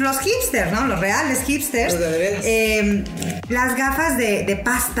 Pues los hipsters, ¿no? Los reales hipsters. Los de veras. Las gafas de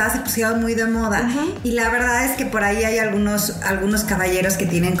pasta se pusieron muy de moda. Y la verdad es que por ahí hay algunos caballeros que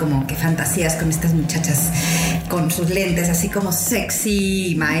tienen como que fantasías con estas muchachas con sus lentes, así como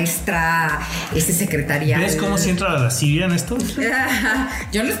sexy, maestra, secretarial. ¿Ves cómo si entra la lascivia en esto?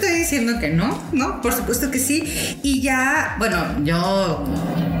 Yo no estoy diciendo que no, por supuesto que sí. Y ya, bueno, yo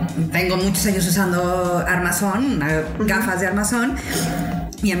tengo muchos años usando armazón, gafas de armazón.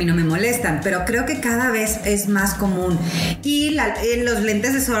 y a mí no me molestan, pero creo que cada vez es más común. Y los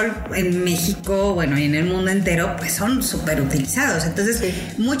lentes de sol en México, bueno, y en el mundo entero, pues son súper utilizados. Entonces,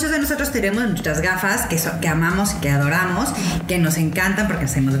 muchos de nosotros tenemos nuestras gafas que amamos y que adoramos, que nos encantan porque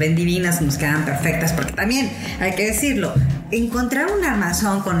se nos ven divinas, nos quedan perfectas, porque también, hay que decirlo, encontrar un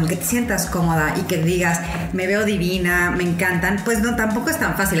armazón con el que te sientas cómoda y que digas, me veo divina, me encantan, pues no, tampoco es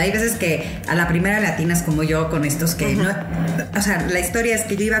tan fácil. Hay veces que a la primera le atinas como yo con estos que no, o sea, la historia es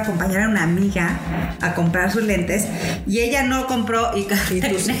que yo iba a acompañar a una amiga a comprar sus lentes y ella no compró y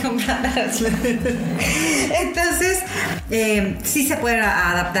terminé comprando las lentes. Entonces, sí se puede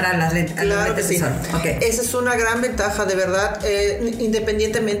adaptar a las lentes, claro que sí. de sol. Okay. Esa es una gran ventaja, de verdad,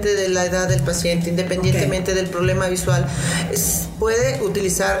 independientemente de la edad del paciente, independientemente del problema visual, puede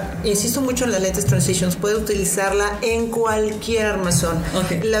utilizar, insisto mucho en las lentes Transitions, puede utilizarla en cualquier armazón.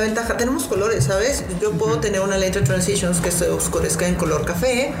 La ventaja, tenemos colores, ¿sabes? Yo puedo tener una lente Transitions que se oscurezca en color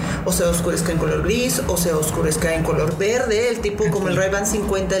café, o se oscurezca en color gris, o se oscurezca en color verde, el tipo como el Ray-Ban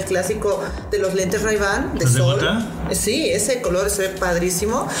 50, el clásico de los lentes Ray-Ban de sol. Sí, ese color se ve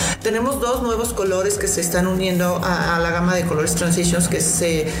padrísimo. Tenemos dos nuevos colores que se están uniendo a la gama de colores Transitions, que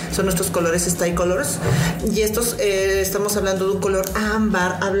son nuestros colores Style Colors, y estos estamos hablando de un color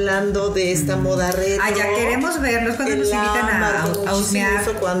ámbar, hablando de esta moda retro. Ya queremos verlos cuando nos invitan a husmear.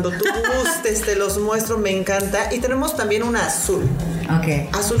 Cuando tú gustes, te los muestro, me encanta. Y tenemos también una azul.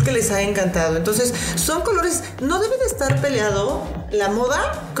 Azul que les ha encantado. Entonces, son colores, no debe de estar peleado la moda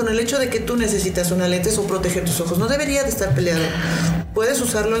con el hecho de que tú necesitas una lente o proteger tus ojos. No debería de estar peleado. Puedes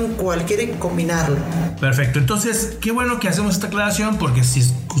usarlo en cualquiera y combinarlo. Perfecto. Entonces, qué bueno que hacemos esta aclaración, porque si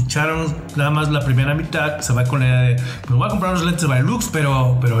escucharon nada más la primera mitad, se va con la idea de, pues voy a comprar unos lentes de Varilux,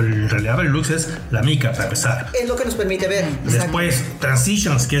 pero en realidad Varilux es la mica, para empezar. Es lo que nos permite ver. Después,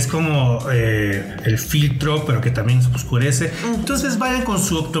 Transitions, que es como el filtro, pero que también se oscurece. Entonces, vayan con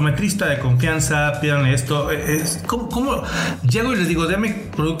su optometrista de confianza, pídanle esto. ¿Cómo llego y les digo, dame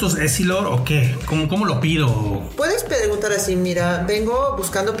productos Essilor o qué? ¿Cómo lo pido? Puedes preguntar así, mira, vengo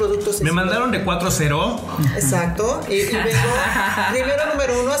buscando productos Essilor. Me mandaron de 4.0. Exacto. Y vengo, primero,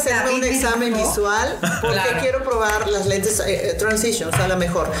 número uno, hacerme un examen visual, porque quiero probar las lentes Transitions a lo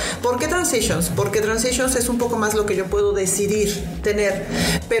mejor. ¿Por qué Transitions? Porque Transitions es un poco más lo que yo puedo decidir tener.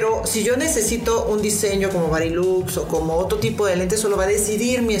 Pero si yo necesito un diseño como Varilux o como otro tipo de lentes, solo va a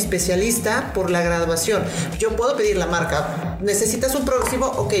decidir mi especialista por la graduación. Yo puedo pedir la marca. ¿Necesitas un progresivo?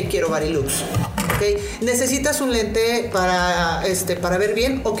 Ok, quiero Varilux. Okay. ¿Necesitas un lente para ver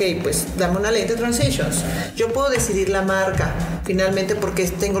bien? Ok, pues dame una lente Transitions. Yo puedo decidir la marca, finalmente, porque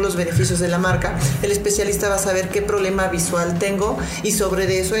tengo los beneficios de la marca. El especialista va a saber qué problema visual tengo y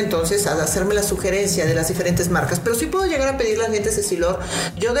sobre eso entonces a hacerme la sugerencia de las diferentes marcas. Pero sí puedo llegar a pedir las lentes Essilor.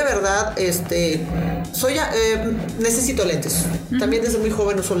 Yo de verdad necesito lentes. También desde muy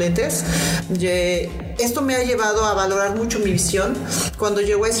joven uso lentes. Esto me ha llevado a valorar mucho mi visión. Cuando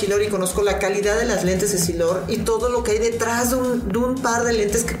llego a Essilor y conozco la calidad de las lentes Essilor y todo lo que hay detrás de un par de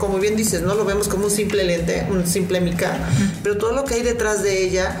lentes que, como bien dices, no lo vemos como un simple lente, un simple mica, pero todo lo que hay detrás de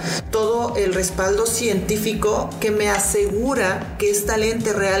ella, todo el respaldo científico que me asegura que esta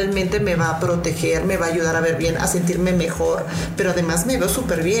lente realmente me va a proteger, me va a ayudar a ver bien, a sentirme mejor, pero además me veo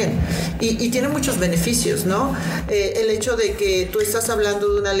súper bien y tiene muchos beneficios, ¿no? El hecho de que tú estás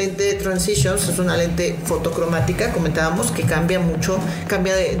hablando de una lente Transitions, es una lente fotocromática, comentábamos, que cambia mucho,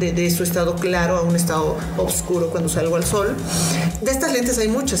 cambia de su estado claro a un estado oscuro cuando salgo al sol. De estas lentes hay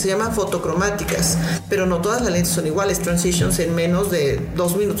muchas, se llaman fotocromáticas, pero no todas las lentes son iguales. Transitions, en menos de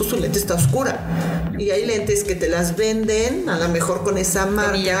 2 minutos tu lente está oscura. Y hay lentes que te las venden, a lo mejor con esa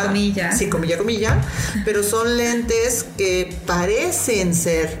marca. Comilla. Sí, comilla. Pero son lentes que parecen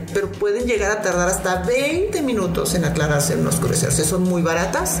ser, pero pueden llegar a tardar hasta 20 minutos en aclararse, en oscurecerse. Son muy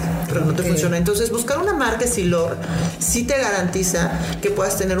baratas, pero no te funciona. Entonces, buscar una marca Essilor sí te garantiza que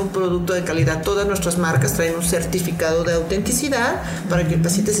puedas tener un producto de calidad. Todas nuestras marcas traen un certificado de autenticidad para que el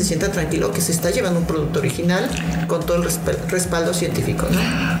paciente se sienta tranquilo que se está llevando un producto original con todo el respaldo científico, ¿no?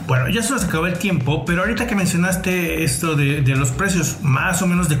 Bueno, ya se nos acabó el tiempo, pero ahorita que mencionaste esto de los precios, más o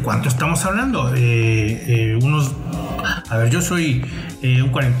menos de cuánto estamos hablando. A ver, yo soy un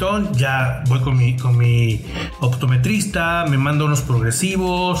cuarentón, ya voy con mi optometrista, me manda unos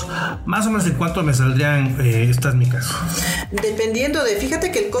progresivos, más o menos de cuánto me saldrían estas micas. Dependiendo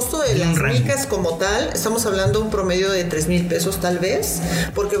fíjate que el costo de las micas como tal, estamos hablando un promedio de 3,000 pesos tal vez,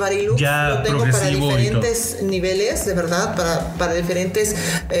 porque Varilux ya lo tengo para diferentes niveles, de verdad, para diferentes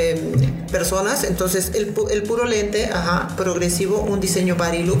personas. Entonces el puro lente, progresivo, un diseño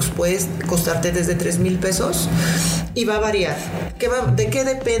Varilux puede costarte desde 3,000 pesos y va a variar. ¿De qué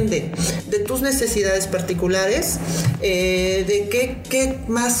depende? de tus necesidades particulares, de qué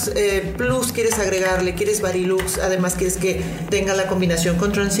más plus quieres agregarle. ¿Quieres Varilux? Además quieres que tenga la combinación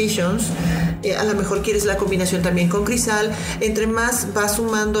con Transitions, a lo mejor quieres la combinación también con Crisal. Entre más vas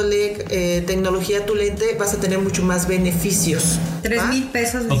sumándole tecnología a tu lente, vas a tener mucho más beneficios.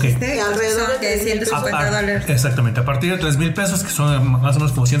 $3,000 Ok. dijiste, Alrededor de $150. Exactamente, a partir de $3,000, que son más o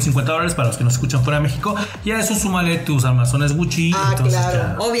menos como $150 para los que nos escuchan fuera de México, y a eso súmale tus armazones Gucci. Entonces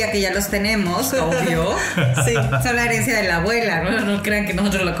claro. Obvio que ya los tenemos, obvio. Sí. Son la herencia de la abuela, ¿no? No crean que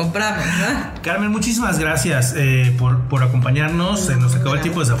nosotros lo compramos, ¿no? Carmen, muchísimas gracias por acompañarnos. Se nos acabó el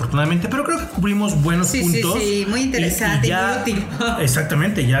tiempo desafortunadamente, pero creo que cubrimos buenos puntos. Sí, muy interesante y muy útil.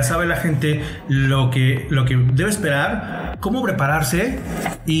 Exactamente, ya sabe la gente lo que debe esperar, cómo prepararse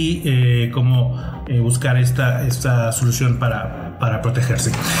y cómo buscar esta solución para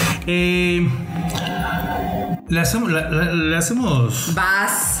protegerse. Le hacemos.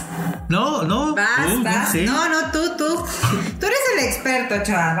 Vas. No. Vas. Sí. No, tú. Tú eres el experto,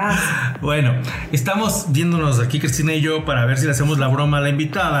 chava. Vas. Bueno, estamos viéndonos aquí, Cristina y yo, para ver si le hacemos la broma a la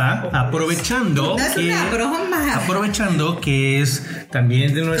invitada, aprovechando No es una broma. Aprovechando que es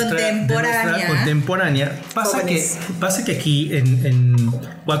también de nuestra contemporánea. Pasa que aquí en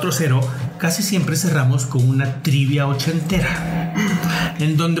 4.0 casi siempre cerramos con una trivia ochentera,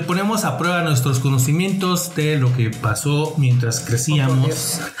 en donde ponemos a prueba nuestros conocimientos de lo que pasó mientras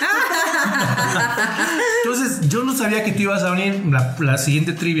crecíamos. Entonces yo no sabía que tú ibas a venir. La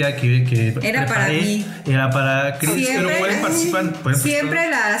siguiente trivia que era para mí. Era para Cris, pero pueden participar. Siempre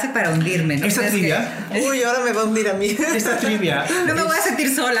la hace para hundirme, ¿no? Esta trivia. Uy, ahora me va a hundir a mí. Esta trivia. No me voy a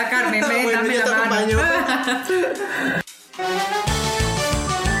sentir sola, Carmen. Ven, Bueno, dame yo te la mano. acompaño.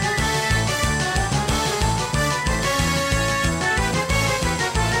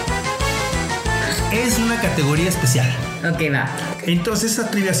 Es una categoría especial. Ok, va. Entonces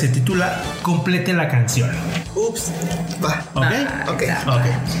esta trivia se titula Complete la canción. Ups. Va. ¿Ok? Ok. Ok.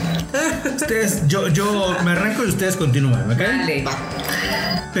 Ustedes, yo me arranco y ustedes continúan, ¿ok? Dale. Va.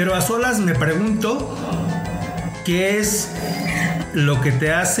 Pero a solas me pregunto ¿qué es lo que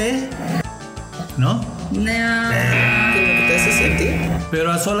te hace? ¿No? No. ¿Qué es lo que te hace sentir?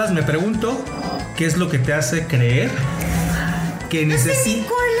 Pero a solas me pregunto ¿qué es lo que te hace creer que necesito?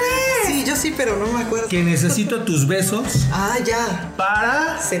 Sí, yo sí, pero no me acuerdo. Que necesito tus besos Ah, ya.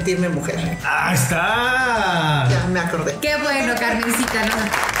 para... Sentirme mujer. ¡Ah, está! Ya me acordé. Qué bueno, Carmencita, no.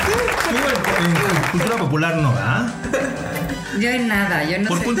 En cultura popular no, ¿ah? Yo en nada, yo no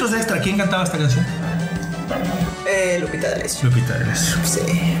Por sé. puntos extra, ¿quién cantaba esta canción? Lupita D'Alessio. Lupita D'Alessio. Sí.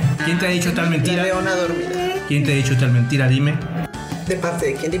 ¿Quién te ha dicho tal La mentira? leona dormida. ¿Quién te ha dicho tal mentira? Dime. ¿De parte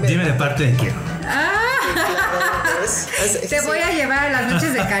de quién? Dime de parte de quién. Te voy a llevar a las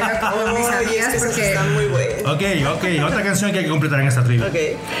noches de karaoke con mis Oye, amigas es que esas porque están muy buenas. Ok. Otra canción que hay que completar en esta trivia. Ok.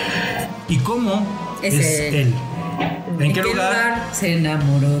 ¿Y cómo Es es él. él? ¿En qué lugar? se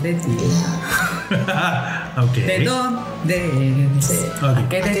enamoró de ti? Ok. ¿De dónde eres? Sí. Ok. ¿A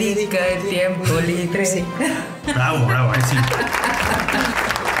qué dedica el tiempo libre? Sí. Bravo, ahí sí.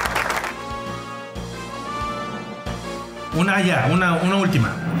 Una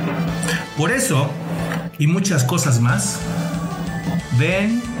última. Por eso y muchas cosas más,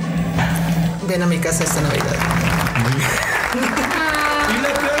 ven. Ven a mi casa esta Navidad. Y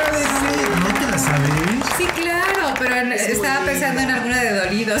la cara de sí, ¿no te la sabes? Sí, claro, pero estaba pensando en alguna de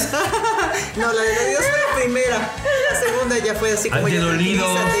Dolidos. No, la de Dolidos fue la primera. La segunda ya fue así como Hay de ya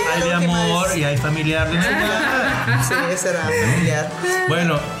dolidos, tranquilízate, hay la de última amor vez. y hay familiar. Sí, esa era familiar.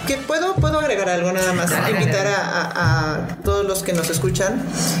 Bueno, Que puedo agregar algo nada más. Dale, Invitar dale. a todos los que nos escuchan,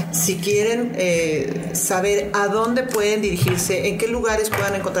 si quieren saber a dónde pueden dirigirse, en qué lugares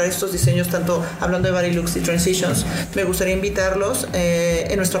puedan encontrar estos diseños, tanto hablando de Varilux y Transitions, me gustaría invitarlos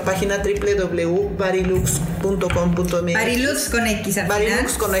en nuestra página www.varilux.com.mx. Varilux con X al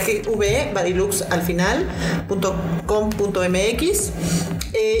Varilux final. con V, Varilux al final, .com.mx.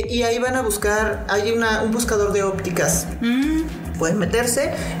 Y ahí van a buscar, hay un buscador de ópticas. Pueden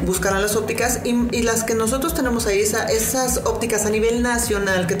meterse, buscarán las ópticas y las que nosotros tenemos ahí, esas ópticas a nivel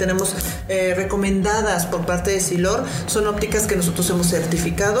nacional que tenemos recomendadas por parte de Silor, son ópticas que nosotros hemos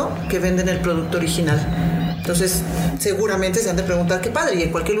certificado que venden el producto original. Entonces, seguramente se han de preguntar, qué padre, y en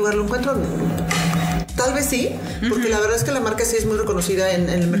cualquier lugar lo encuentro. Tal vez sí, porque la verdad es que la marca sí es muy reconocida en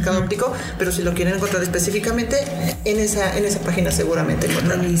el mercado óptico, pero si lo quieren encontrar específicamente, en esa página seguramente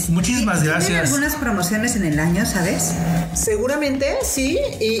encontrarán. Muchísimas gracias. ¿Tienen algunas promociones en el año, sabes? Seguramente sí,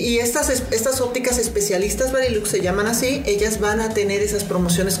 y estas ópticas especialistas Varilux se llaman así, ellas van a tener esas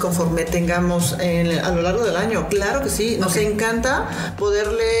promociones conforme tengamos a lo largo del año. Claro que sí, nos encanta poder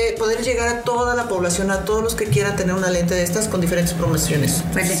llegar a toda la población, a todos los que quieran tener una lente de estas con diferentes promociones.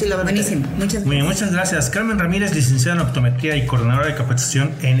 Vale, Sí, la van a buenísimo. tener. Muchas Muy bien, gracias. muchas gracias. Carmen Ramírez, licenciada en optometría y coordinadora de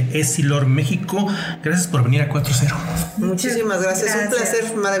capacitación en Essilor México. Gracias por venir a 4.0. Muchísimas gracias. Un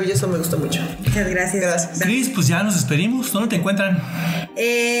placer maravilloso, me gustó mucho. Muchas gracias. Gracias. Cris, pues ya nos despedimos. ¿Dónde te encuentran?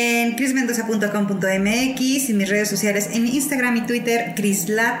 En crismendoza.com.mx, en mis redes sociales, en Instagram y Twitter,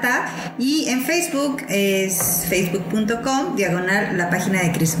 Crislata, y en Facebook es facebook.com/ la página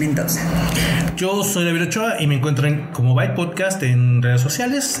de Cris Mendoza. Yo soy David Ochoa y me encuentran como Byte Podcast en redes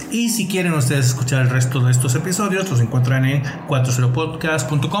sociales. Y si quieren ustedes escuchar el resto de estos episodios, los encuentran en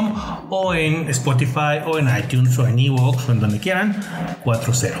 40podcast.com o en Spotify o en iTunes o en iVoox o en donde quieran.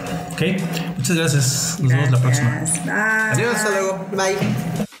 40. ¿Ok? Muchas gracias. Nos vemos la próxima. Gracias. Bye. Adiós, hasta luego. Bye.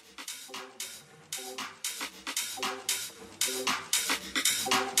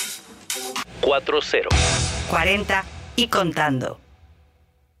 40. 40 y contando.